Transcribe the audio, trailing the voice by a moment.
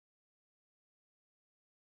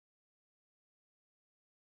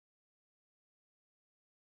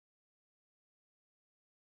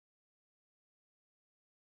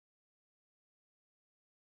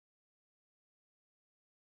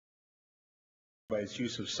by its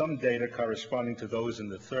use of some data corresponding to those in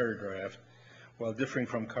the third draft, while differing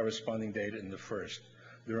from corresponding data in the first.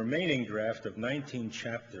 The remaining draft of 19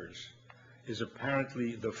 chapters is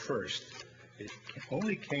apparently the first. It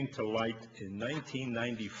only came to light in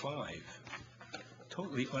 1995,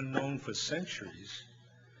 totally unknown for centuries,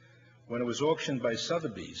 when it was auctioned by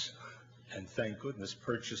Sotheby's, and thank goodness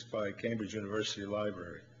purchased by Cambridge University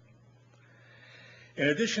Library. In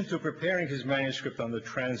addition to preparing his manuscript on the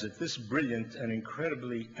transit, this brilliant and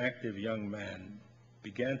incredibly active young man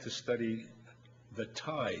began to study the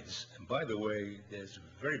tides. And by the way, there's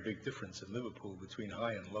a very big difference in Liverpool between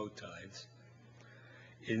high and low tides.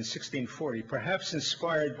 In 1640, perhaps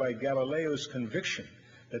inspired by Galileo's conviction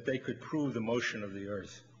that they could prove the motion of the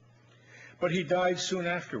earth. But he died soon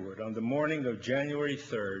afterward, on the morning of January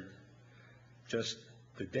 3rd, just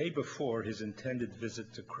the day before his intended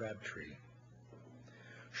visit to Crabtree.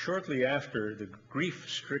 Shortly after, the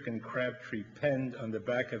grief-stricken Crabtree penned on the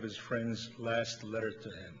back of his friend's last letter to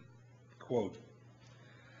him, quote,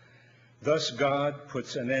 "Thus God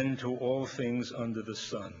puts an end to all things under the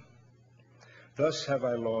sun. Thus have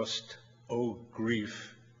I lost, O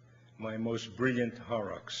grief, my most brilliant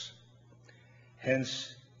Horrocks.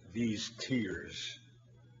 Hence these tears,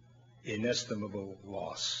 inestimable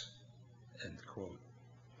loss," end quote.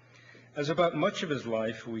 As about much of his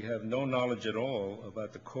life, we have no knowledge at all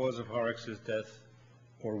about the cause of Horrocks' death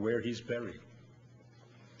or where he's buried.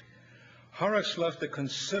 Horrocks left a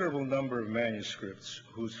considerable number of manuscripts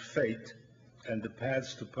whose fate and the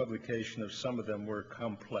paths to publication of some of them were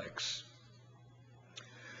complex.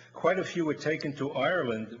 Quite a few were taken to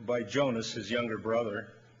Ireland by Jonas, his younger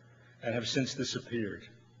brother, and have since disappeared.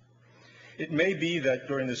 It may be that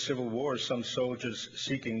during the Civil War, some soldiers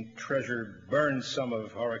seeking treasure burned some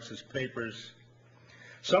of Horrocks' papers.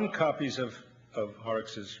 Some copies of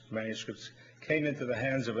Horrocks' manuscripts came into the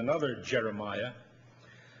hands of another Jeremiah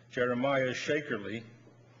Shakerley,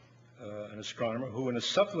 an astronomer, who in a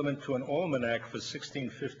supplement to an almanac for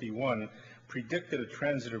 1651 predicted a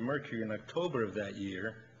transit of Mercury in October of that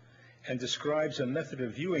year and describes a method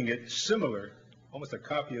of viewing it similar, almost a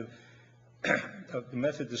copy of the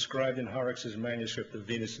method described in Horrocks' manuscript of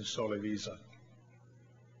Venus and Sole Visa.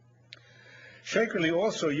 Shakerley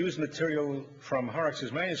also used material from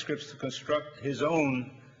Horrocks' manuscripts to construct his own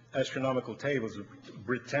astronomical tables,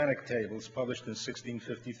 Britannic tables, published in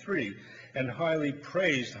 1653, and highly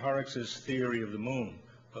praised Horrocks' theory of the moon,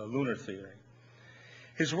 lunar theory.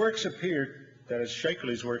 His works appear, that is,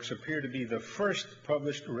 Shakerley's works appear to be the first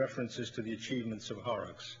published references to the achievements of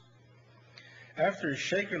Horrocks. After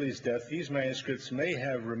Shakerley's death, these manuscripts may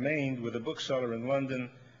have remained with a bookseller in London,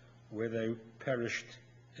 where they perished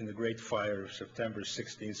in the Great Fire of September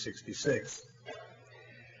 1666.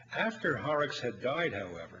 After Horrocks had died,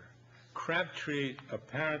 however, Crabtree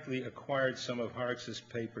apparently acquired some of Horrocks'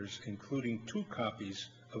 papers, including 2 copies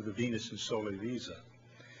of the Venus and Sole Visa.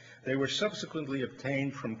 They were subsequently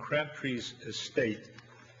obtained from Crabtree's estate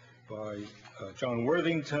by John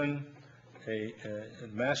Worthington, a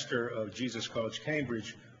master of Jesus College,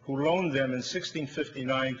 Cambridge, who loaned them in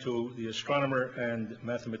 1659 to the astronomer and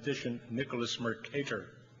mathematician Nicholas Mercator.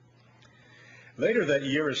 Later that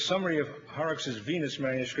year, a summary of Horrocks' Venus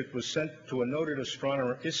manuscript was sent to a noted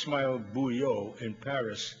astronomer, Ismail Bouillot, in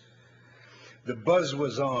Paris. The buzz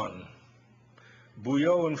was on.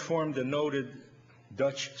 Bouillot informed the noted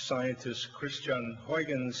Dutch scientist Christian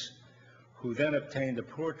Huygens, who then obtained a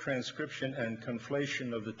poor transcription and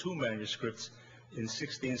conflation of the 2 manuscripts in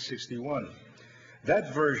 1661.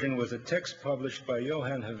 That version was a text published by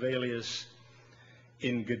Johann Hevelius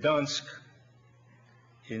in Gdansk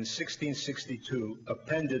in 1662,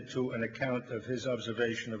 appended to an account of his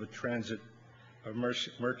observation of a transit of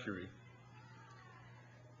Mercury.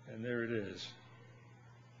 And there it is.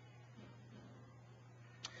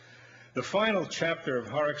 The final chapter of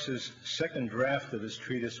Horrocks' second draft of his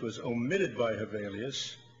treatise was omitted by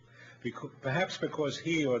Hevelius, perhaps because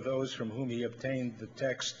he or those from whom he obtained the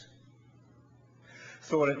text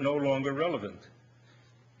thought it no longer relevant.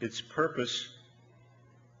 Its purpose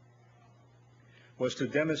was to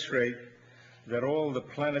demonstrate that all the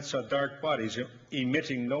planets are dark bodies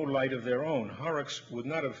emitting no light of their own. Horrocks would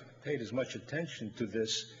not have paid as much attention to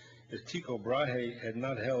this if Tycho Brahe had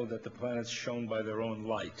not held that the planets shone by their own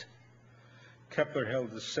light. Kepler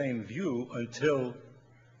held the same view until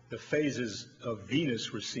the phases of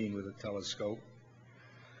Venus were seen with a telescope.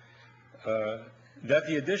 That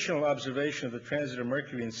the additional observation of the transit of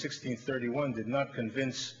Mercury in 1631 did not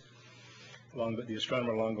convince the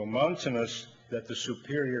astronomer Longomontanus that the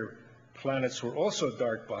superior planets were also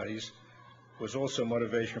dark bodies was also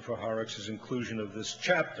motivation for Horrocks' inclusion of this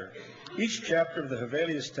chapter. Each chapter of the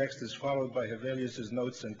Hevelius text is followed by Hevelius'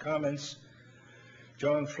 notes and comments.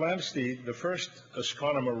 John Flamsteed, the first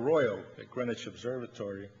astronomer royal at Greenwich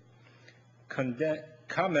Observatory,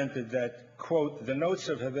 commented that, quote, "The notes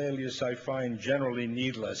of Hevelius I find generally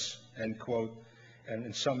needless," end quote, and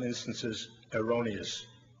in some instances erroneous.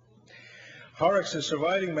 Horrocks'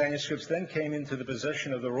 surviving manuscripts then came into the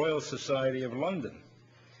possession of the Royal Society of London,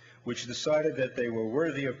 which decided that they were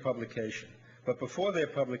worthy of publication. But before their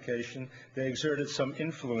publication, they exerted some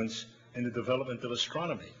influence in the development of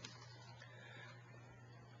astronomy.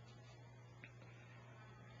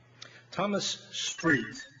 Thomas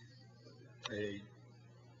Street,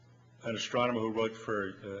 an astronomer who wrote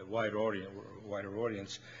for a wider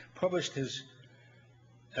audience, published his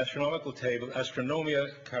astronomical table,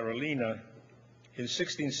 Astronomia Carolina, in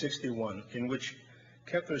 1661, in which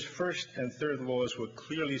Kepler's first and third laws were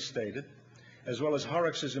clearly stated, as well as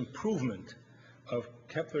Horrocks' improvement of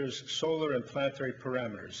Kepler's solar and planetary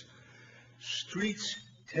parameters. Street's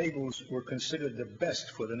tables were considered the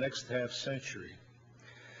best for the next half century.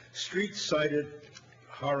 Street cited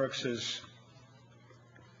Horrocks'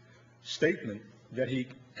 statement that he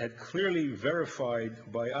had clearly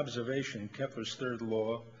verified by observation Kepler's third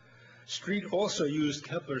law. Street also used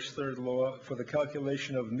Kepler's third law for the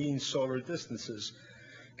calculation of mean solar distances.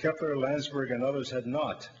 Kepler, Landsberg, and others had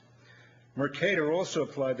not. Mercator also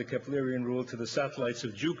applied the Keplerian rule to the satellites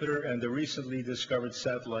of Jupiter and the recently discovered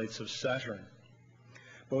satellites of Saturn.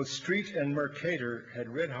 Both Street and Mercator had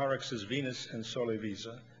read Horrocks' Venus and Sole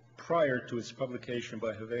Visa prior to its publication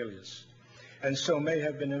by Hevelius, and so may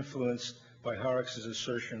have been influenced by Horrocks'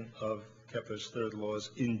 assertion of Kepler's third law's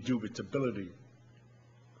indubitability.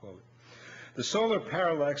 Quote, "The solar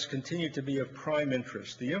parallax continued to be of prime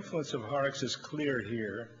interest. The influence of Horrocks is clear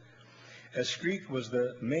here, as Street was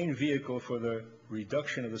the main vehicle for the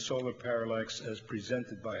reduction of the solar parallax as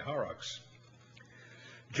presented by Horrocks.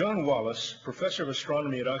 John Wallis, professor of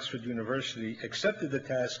astronomy at Oxford University, accepted the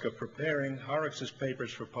task of preparing Horrocks'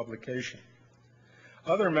 papers for publication.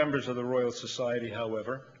 Other members of the Royal Society,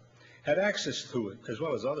 however, had access to it, as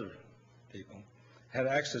well as other people had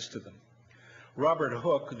access to them. Robert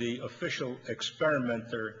Hooke, the official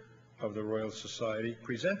experimenter of the Royal Society,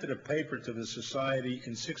 presented a paper to the Society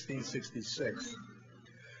in 1666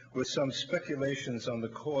 with some speculations on the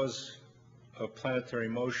cause of planetary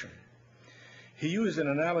motion. He used an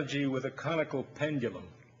analogy with a conical pendulum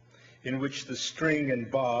in which the string and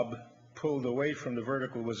bob pulled away from the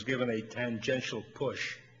vertical was given a tangential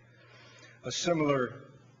push. A similar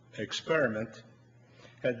experiment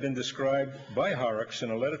had been described by Horrocks in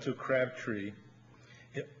a letter to Crabtree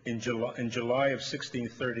in July of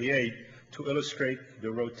 1638 to illustrate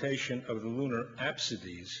the rotation of the lunar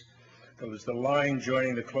apsides. That was the line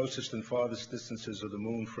joining the closest and farthest distances of the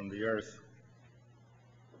moon from the Earth.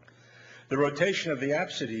 The rotation of the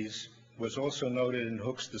apsides was also noted in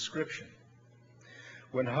Hooke's description.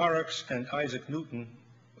 When Horrocks and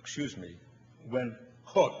when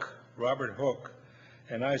Robert Hooke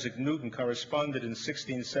and Isaac Newton corresponded in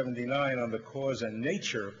 1679 on the cause and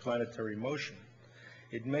nature of planetary motion,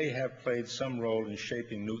 it may have played some role in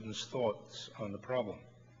shaping Newton's thoughts on the problem.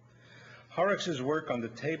 Horrocks' work on the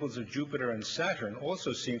tables of Jupiter and Saturn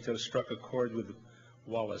also seemed to have struck a chord with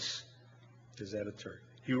Wallis, his editor.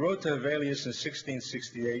 He wrote to Hevelius in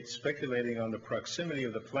 1668, speculating on the proximity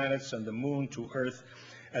of the planets and the moon to Earth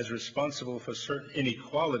as responsible for certain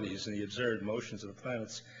inequalities in the observed motions of the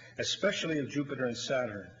planets, especially of Jupiter and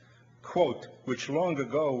Saturn, quote, "which long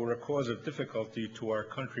ago were a cause of difficulty to our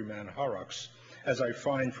countryman Horrocks, as I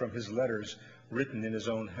find from his letters written in his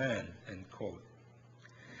own hand," end quote.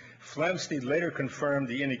 Flamsteed later confirmed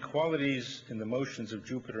the inequalities in the motions of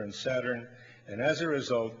Jupiter and Saturn, and as a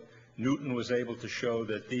result, Newton was able to show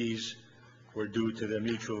that these were due to their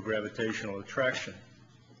mutual gravitational attraction.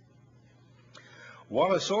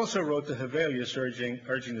 Wallis also wrote to Hevelius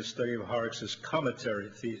urging the study of Horrocks' cometary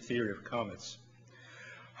theory of comets.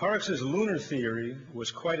 Horrocks' lunar theory was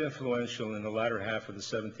quite influential in the latter half of the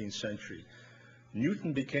 17th century.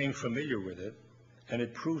 Newton became familiar with it, and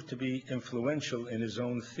it proved to be influential in his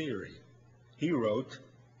own theory. He wrote,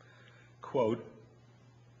 quote,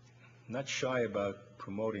 not shy about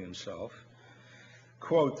promoting himself,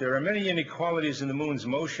 quote, "There are many inequalities in the moon's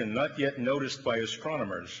motion not yet noticed by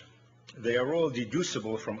astronomers. They are all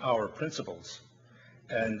deducible from our principles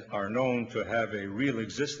and are known to have a real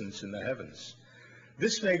existence in the heavens.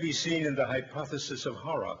 This may be seen in the hypothesis of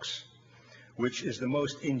Horrocks, which is the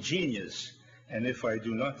most ingenious and, if I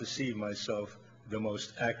do not deceive myself, the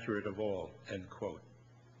most accurate of all," end quote.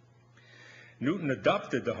 Newton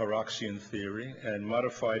adopted the Horrocksian theory and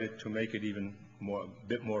modified it to make it even a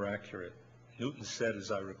bit more accurate. Newton said,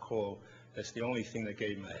 as I recall, that's the only thing that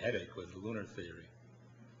gave him a headache was the lunar theory.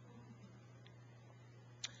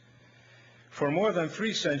 For more than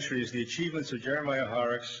 3 centuries, the achievements of Jeremiah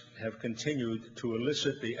Horrocks have continued to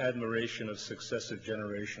elicit the admiration of successive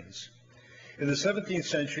generations. In the 17th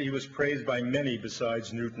century, he was praised by many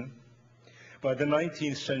besides Newton. By the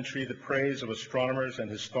 19th century, the praise of astronomers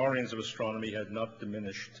and historians of astronomy had not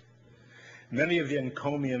diminished. Many of the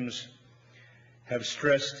encomiums have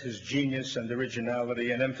stressed his genius and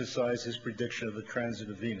originality and emphasized his prediction of the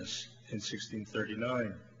transit of Venus in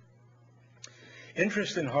 1639.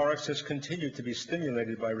 Interest in Horrocks has continued to be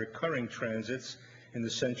stimulated by recurring transits in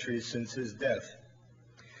the centuries since his death.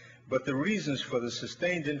 But the reasons for the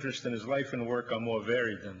sustained interest in his life and work are more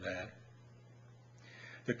varied than that.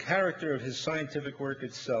 The character of his scientific work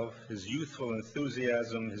itself, his youthful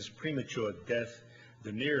enthusiasm, his premature death,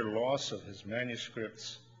 the near loss of his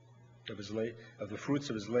manuscripts, of the fruits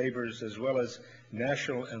of his labors, as well as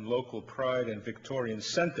national and local pride and Victorian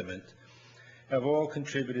sentiment, have all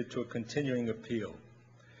contributed to a continuing appeal.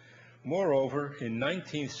 Moreover, in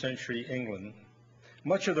 19th century England,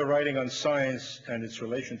 much of the writing on science and its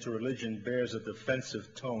relation to religion bears a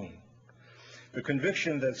defensive tone. The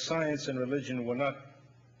conviction that science and religion were not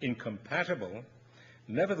incompatible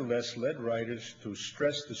nevertheless led writers to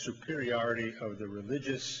stress the superiority of the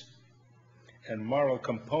religious and moral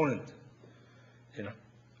component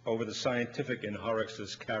over the scientific in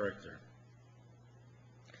Horrocks' character.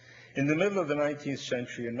 In the middle of the 19th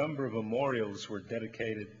century, a number of memorials were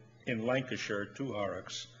dedicated in Lancashire to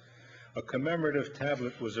Horrocks. A commemorative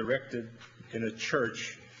tablet was erected in a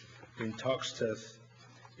church in Toxteth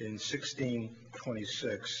in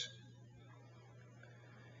 1626.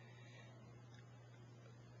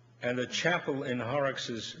 And a chapel in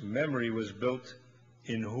Horrocks' memory was built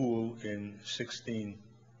in Hoole in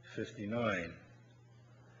 1659.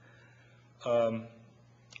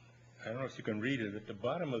 I don't know if you can read it. At the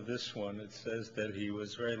bottom of this one, it says that he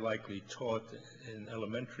was very likely taught in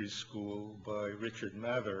elementary school by Richard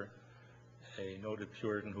Mather, a noted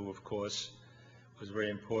Puritan who, of course, was very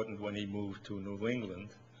important when he moved to New England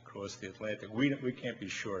across the Atlantic. We can't be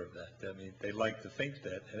sure of that. I mean, they like to think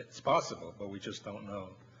that. It's possible, but we just don't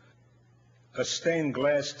know. A stained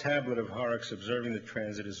glass tablet of Horrocks observing the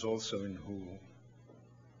transit is also in Hoole,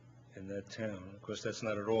 in that town. Of course, that's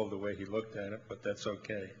not at all the way he looked at it, but that's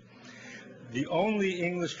okay. The only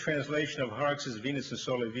English translation of Horrocks' Venus and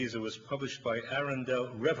Sole Visa was published by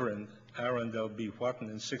Reverend Arundel B. Whatton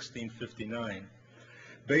in 1659,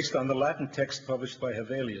 based on the Latin text published by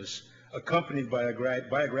Hevelius, accompanied by a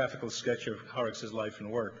biographical sketch of Horrocks' life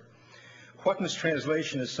and work. Whatton's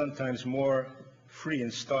translation is sometimes more free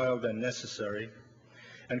in style than necessary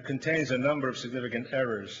and contains a number of significant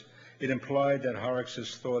errors. It implied that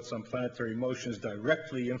Horrocks' thoughts on planetary motions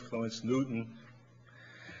directly influenced Newton.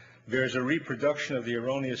 There's a reproduction of the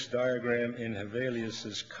erroneous diagram in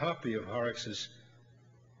Hevelius's copy of Horrocks'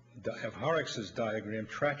 diagram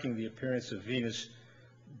tracking the appearance of Venus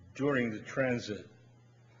during the transit.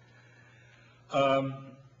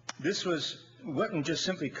 Wotton just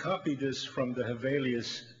simply copied this from the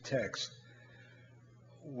Hevelius text.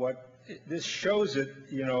 This shows it,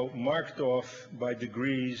 marked off by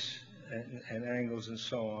degrees and angles and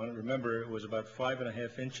so on. Remember, it was about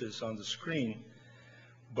 5.5 inches on the screen,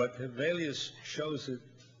 but Hevelius shows it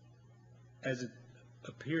as it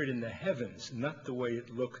appeared in the heavens, not the way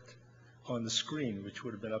it looked on the screen, which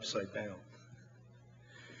would have been upside down.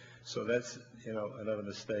 So that's, another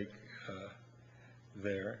mistake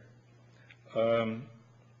there.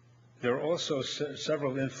 There are also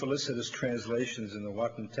several infelicitous translations in the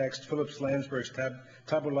Wotton text. Phillips Landsberg's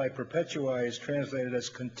Tabulae Perpetuae is translated as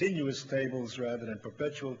continuous tables rather than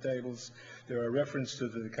perpetual tables. There are references to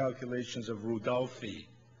the calculations of Rudolphi,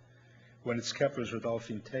 when it's Kepler's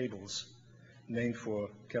Rudolphine tables, named for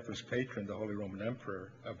Kepler's patron, the Holy Roman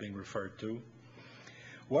Emperor, are being referred to.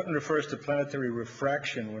 Wotton refers to planetary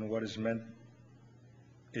refraction when what is meant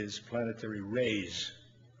is planetary rays,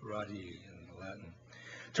 radii in Latin.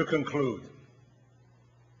 To conclude,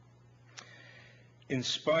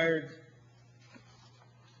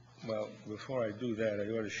 before I do that, I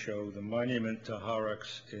ought to show the monument to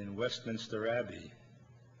Horrocks in Westminster Abbey.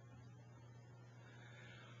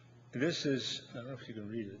 This is, I don't know if you can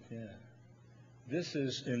read it, yeah. This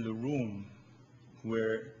is in the room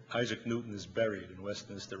where Isaac Newton is buried in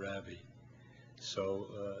Westminster Abbey. So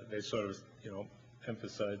they sort of,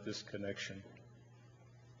 emphasize this connection.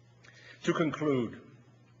 To conclude,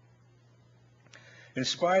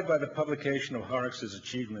 inspired by the publication of Horrocks'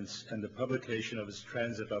 achievements and the publication of his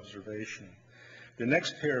transit observation, The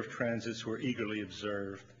next pair of transits were eagerly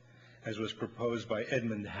observed, as was proposed by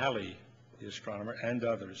Edmund Halley, the astronomer, and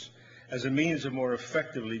others, as a means of more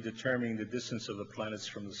effectively determining the distance of the planets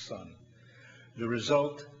from the sun. The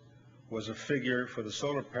result was a figure for the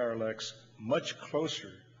solar parallax much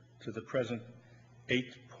closer to the present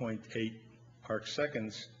 8.8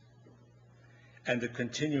 arcseconds, and a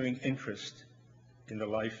continuing interest in the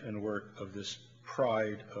life and work of this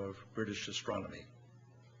pride of British astronomy.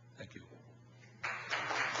 Thank you.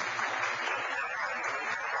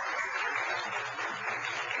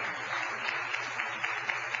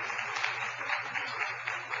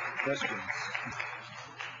 Questions?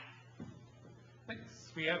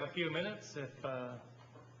 Thanks. We have a few minutes if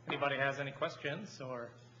anybody has any questions or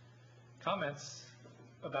comments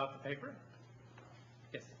about the paper.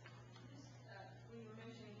 Yes. When you were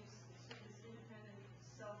mentioning this independent,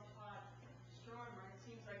 self-taught astronomer, it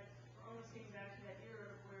seems like we're almost getting back to that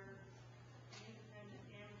era where the independent,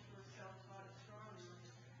 amateur, self-taught astronomer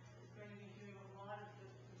is going to be doing a lot of the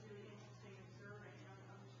really interesting observing.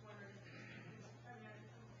 I'm just wondering,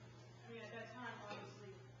 I mean, at that time,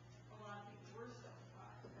 obviously, a lot of people were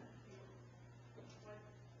self-taught in that field. What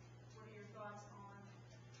are your thoughts on,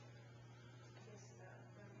 I guess,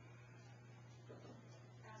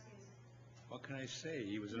 asking? What can I say?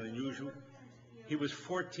 He was an unusual. He was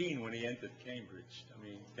 14 when he entered Cambridge. I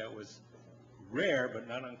mean, that was rare but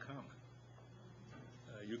not uncommon.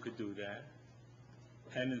 You could do that.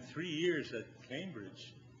 And in 3 years at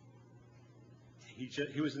Cambridge,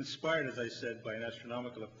 he was inspired, as I said, by an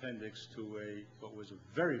astronomical appendix to what was a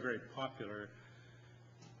very, very popular,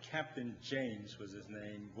 Captain James was his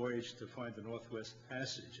name, Voyage to Find the Northwest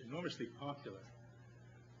Passage, enormously popular.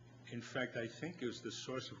 In fact, I think it was the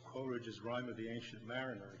source of Coleridge's Rime of the Ancient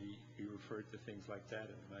Mariner. He referred to things like that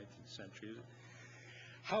in the 19th century.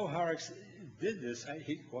 How Horrocks did this,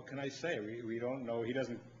 what can I say? We don't know. He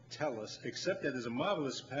doesn't tell us, except that there's a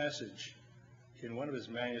marvelous passage in one of his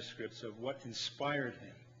manuscripts of what inspired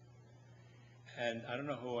him. And I don't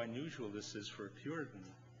know how unusual this is for a Puritan,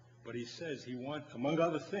 but he says he wanted, among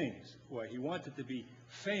other things, he wanted to be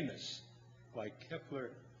famous, like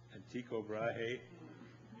Kepler and Tycho Brahe.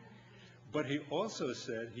 But he also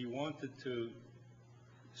said he wanted to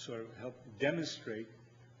sort of help demonstrate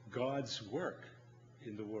God's work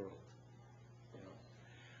in the world. You know.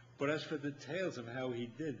 But as for the details of how he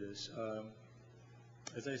did this,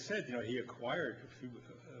 as I said, he acquired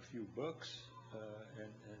a few books, and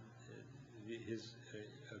his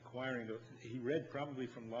acquiring, he read probably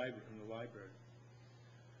from the library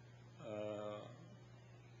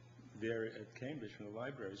there at Cambridge, from the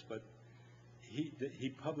libraries, but he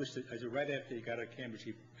published it right after he got out of Cambridge.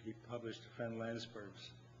 He published Van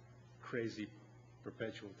Lansberg's Crazy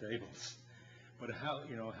Perpetual Tables. But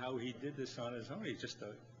how he did this on his own? He's just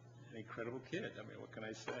an incredible kid. I mean, what can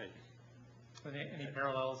I say? Any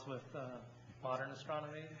parallels with modern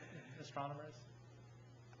astronomers?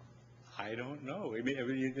 I don't know. I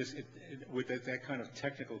mean, with that kind of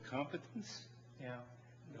technical competence. Yeah.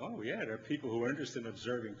 Oh, yeah, there are people who are interested in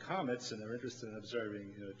observing comets, and they're interested in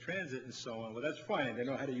observing transit and so on. Well, that's fine. They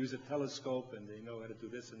know how to use a telescope, and they know how to do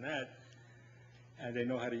this and that, and they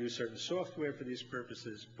know how to use certain software for these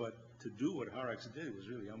purposes. But to do what Horrocks did was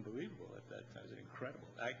really unbelievable at that time. It was incredible.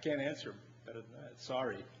 I can't answer better than that.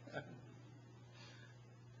 Sorry. You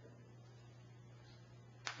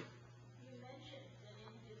mentioned that in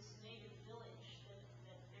his native village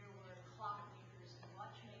that there were clockmakers and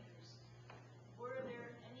watchmakers. Were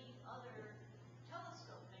there any other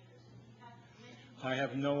telescope makers? I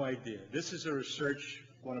have no idea. This is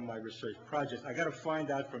one of my research projects. I got to find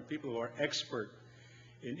out from people who are expert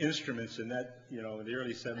in instruments in that, in the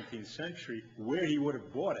early 17th century, where he would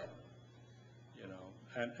have bought it,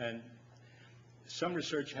 and some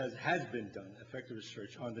research has been done, effective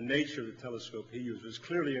research, on the nature of the telescope he used. It was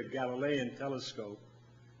clearly a Galilean telescope,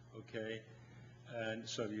 okay, and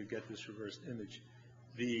so you get this reversed image.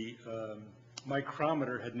 The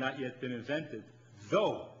micrometer had not yet been invented,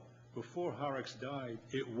 though before Horrocks died,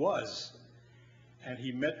 it was. And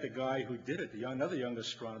he met the guy who did it, another young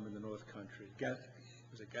astronomer in the North Country.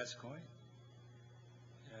 Was it Gascoigne?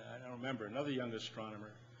 I don't remember. Another young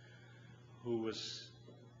astronomer who was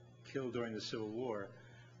killed during the Civil War.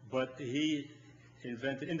 But he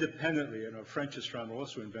invented, independently, and a French astronomer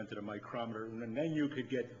also invented a micrometer, and then you could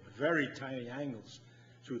get very tiny angles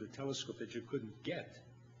through the telescope that you couldn't get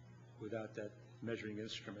without that measuring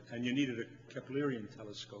instrument. And you needed a Keplerian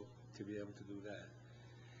telescope to be able to do that.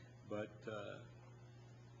 But, I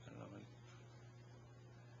don't know.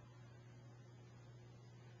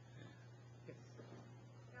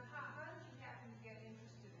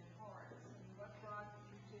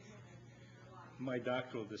 my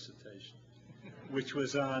doctoral dissertation, which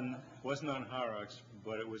wasn't on Horrocks,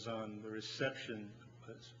 but it was on the reception,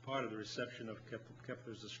 as part of the reception of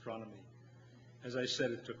Kepler's astronomy. As I said,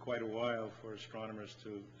 it took quite a while for astronomers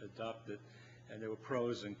to adopt it, and there were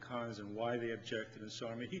pros and cons and why they objected and so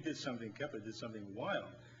on. I mean, Kepler did something wild,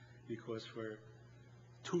 because for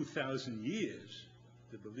 2,000 years,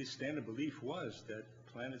 the standard belief was that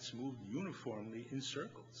planets moved uniformly in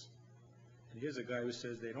circles. And here's a guy who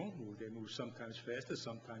says they don't move. They move sometimes faster,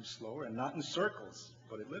 sometimes slower, and not in circles,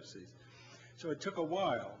 but ellipses. So it took a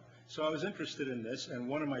while. So I was interested in this, and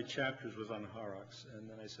one of my chapters was on Horrocks. And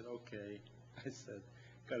then I said, okay, I said,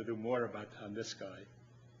 got to do more on this guy.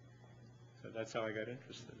 So that's how I got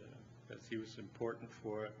interested in him, because he was important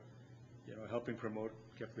for, helping promote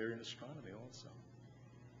Keplerian astronomy also.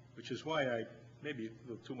 Which is why maybe a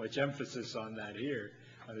little too much emphasis on that here,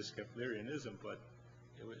 on his Keplerianism, but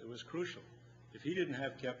it was crucial. If he didn't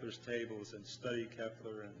have Kepler's tables and study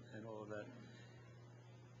Kepler and all of that,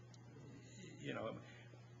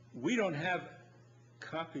 we don't have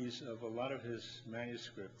copies of a lot of his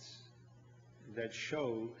manuscripts that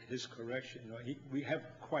show his correction. We have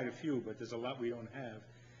quite a few, but there's a lot we don't have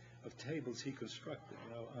of tables he constructed,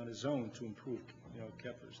 on his own to improve,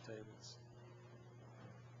 Kepler's tables.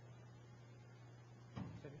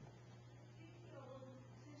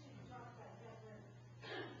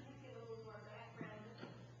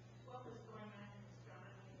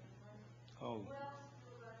 Oh.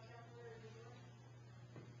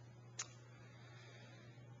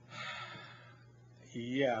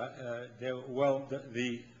 Yeah,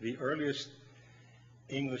 the earliest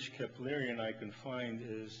English Keplerian I can find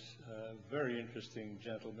is a very interesting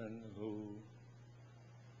gentleman who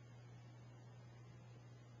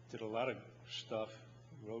did a lot of stuff,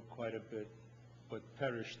 wrote quite a bit, but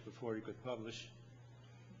perished before he could publish.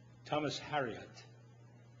 Thomas Harriot.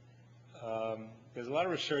 There's a lot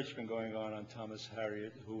of research been going on Thomas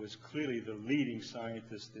Harriot, who was clearly the leading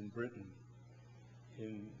scientist in Britain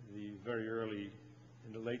in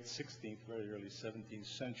the late 16th, very early 17th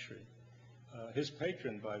century. His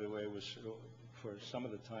patron, by the way, for some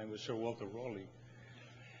of the time, was Sir Walter Raleigh.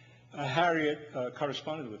 Harriot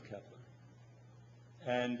corresponded with Kepler,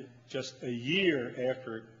 and just a year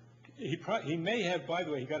after, he may have, by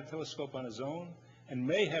the way, he got a telescope on his own, and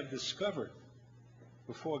may have discovered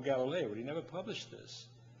before Galileo, but he never published this,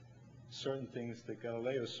 certain things that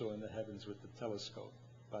Galileo saw in the heavens with the telescope,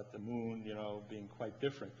 about the moon, being quite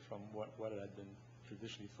different from what it had been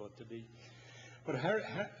traditionally thought to be. But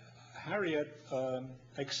Harriot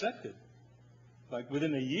accepted, like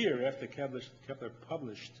within a year after Kepler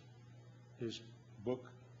published his book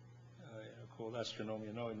called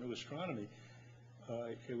Astronomia Nova, New Astronomy.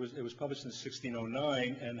 It was published in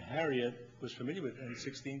 1609, and Harriot was familiar with it in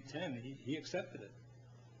 1610. He accepted it.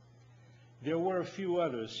 There were a few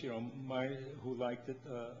others, who liked it.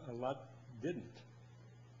 A lot didn't.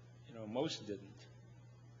 Most didn't.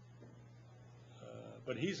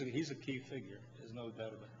 But he's a key figure. There's no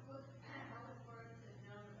doubt about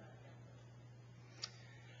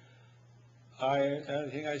it. I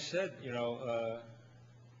think I said,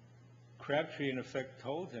 Crabtree in effect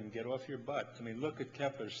told him, get off your butt. I mean, look at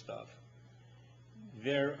Kepler's stuff.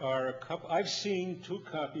 There are a couple. I've seen two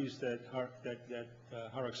copies that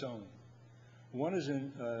Horrocks owned. One is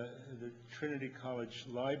in the Trinity College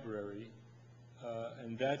Library,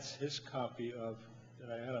 and that's his copy of, that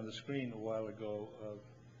I had on the screen a while ago of,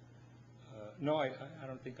 no, I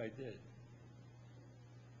don't think I did.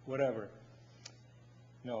 Whatever.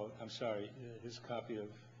 No, I'm sorry, his copy of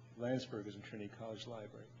Landsberg is in Trinity College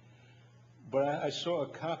Library. But I saw a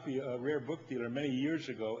copy, a rare book dealer many years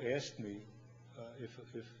ago asked me if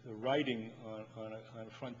the writing on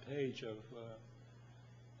a front page of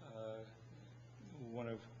one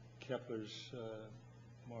of Kepler's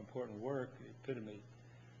more important work, Epitome,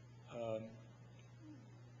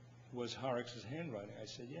 was Horrocks' handwriting. I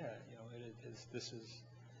said, yeah, this is.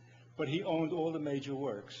 But he owned all the major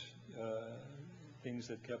works, things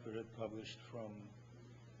that Kepler had published from,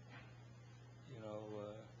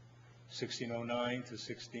 1609 to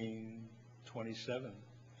 1627,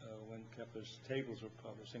 when Kepler's tables were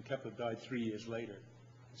published, and Kepler died 3 years later,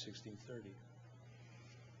 in 1630.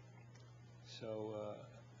 So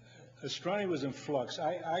astronomy was in flux.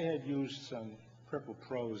 I had used some purple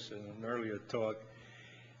prose in an earlier talk,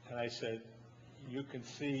 and I said, you can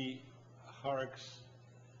see Horrocks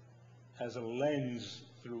as a lens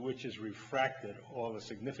through which is refracted all the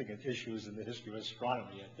significant issues in the history of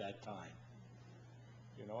astronomy at that time.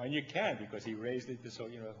 And you can, because he raised it to,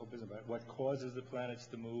 whole business about what causes the planets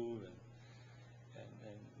to move and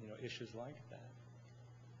issues like that.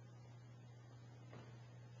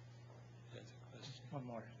 That's a question. One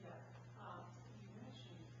more. Yeah, you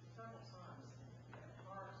mentioned several times that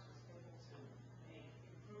Horrocks was able to make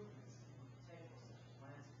improvements in tables such as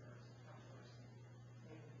lens curves and cut curves,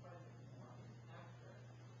 make them quite a bit more accurate.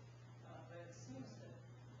 But it seems that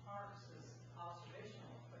Horrocks's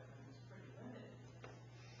observational equipment was pretty limited.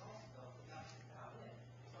 Also, that's about it.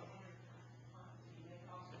 So I'm wondering, did he make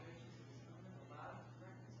observations of his own and allowed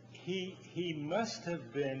records? He must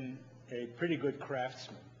have been a pretty good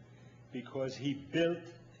craftsman, because he built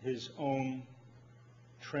his own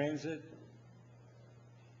transit,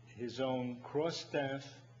 his own cross staff,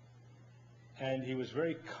 and he was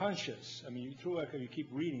very conscious. I mean, you keep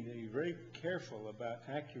reading that he's very careful about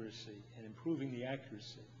accuracy and improving the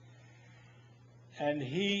accuracy. And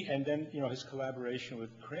then, his collaboration with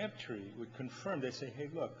Crabtree would confirm. They say, hey,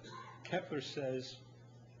 look, Kepler says,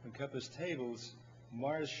 in Kepler's tables,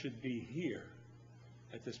 Mars should be here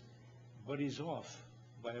at this, but he's off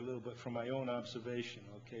by a little bit from my own observation,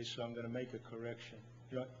 okay? So I'm going to make a correction.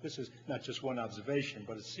 This is not just one observation,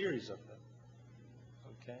 but a series of them,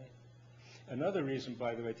 okay? Another reason,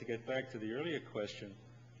 by the way, to get back to the earlier question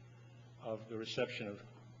of the reception of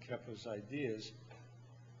Kepler's ideas,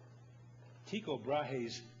 Tycho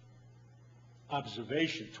Brahe's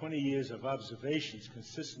observation, 20 years of observations,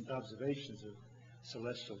 consistent observations of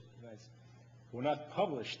celestial nights, were not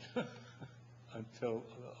published until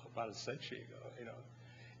about a century ago,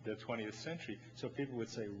 the 20th century. So people would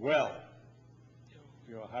say, well,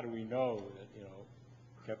 how do we know that,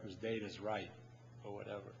 Kepler's data is right or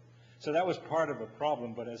whatever? So that was part of a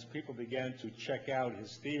problem, but as people began to check out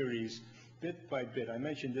his theories bit by bit, I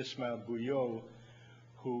mentioned Ismail Bouillot,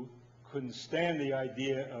 who couldn't stand the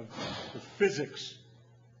idea of the physics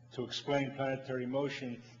to explain planetary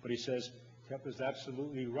motion, but he says Kepler's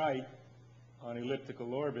absolutely right on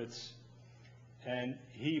elliptical orbits, and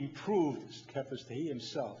he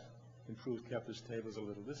himself improved Kepler's tables a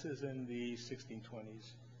little. This is in the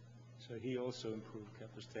 1620s, so he also improved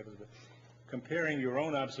Kepler's tables. But comparing your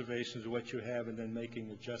own observations of what you have and then making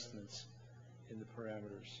adjustments in the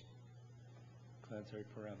parameters, planetary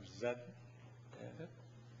parameters. Is that? Yeah.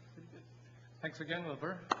 Thanks again,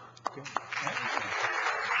 Wilbur. Okay.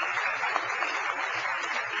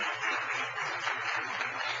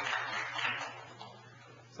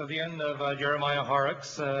 So the end of Jeremiah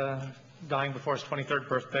Horrocks, dying before his 23rd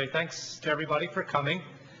birthday. Thanks to everybody for coming.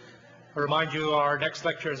 I remind you our next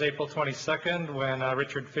lecture is April 22nd, when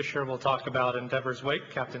Richard Fisher will talk about Endeavour's Wake,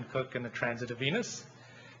 Captain Cook and the Transit of Venus.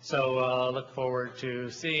 So look forward to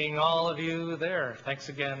seeing all of you there. Thanks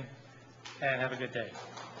again, and have a good day.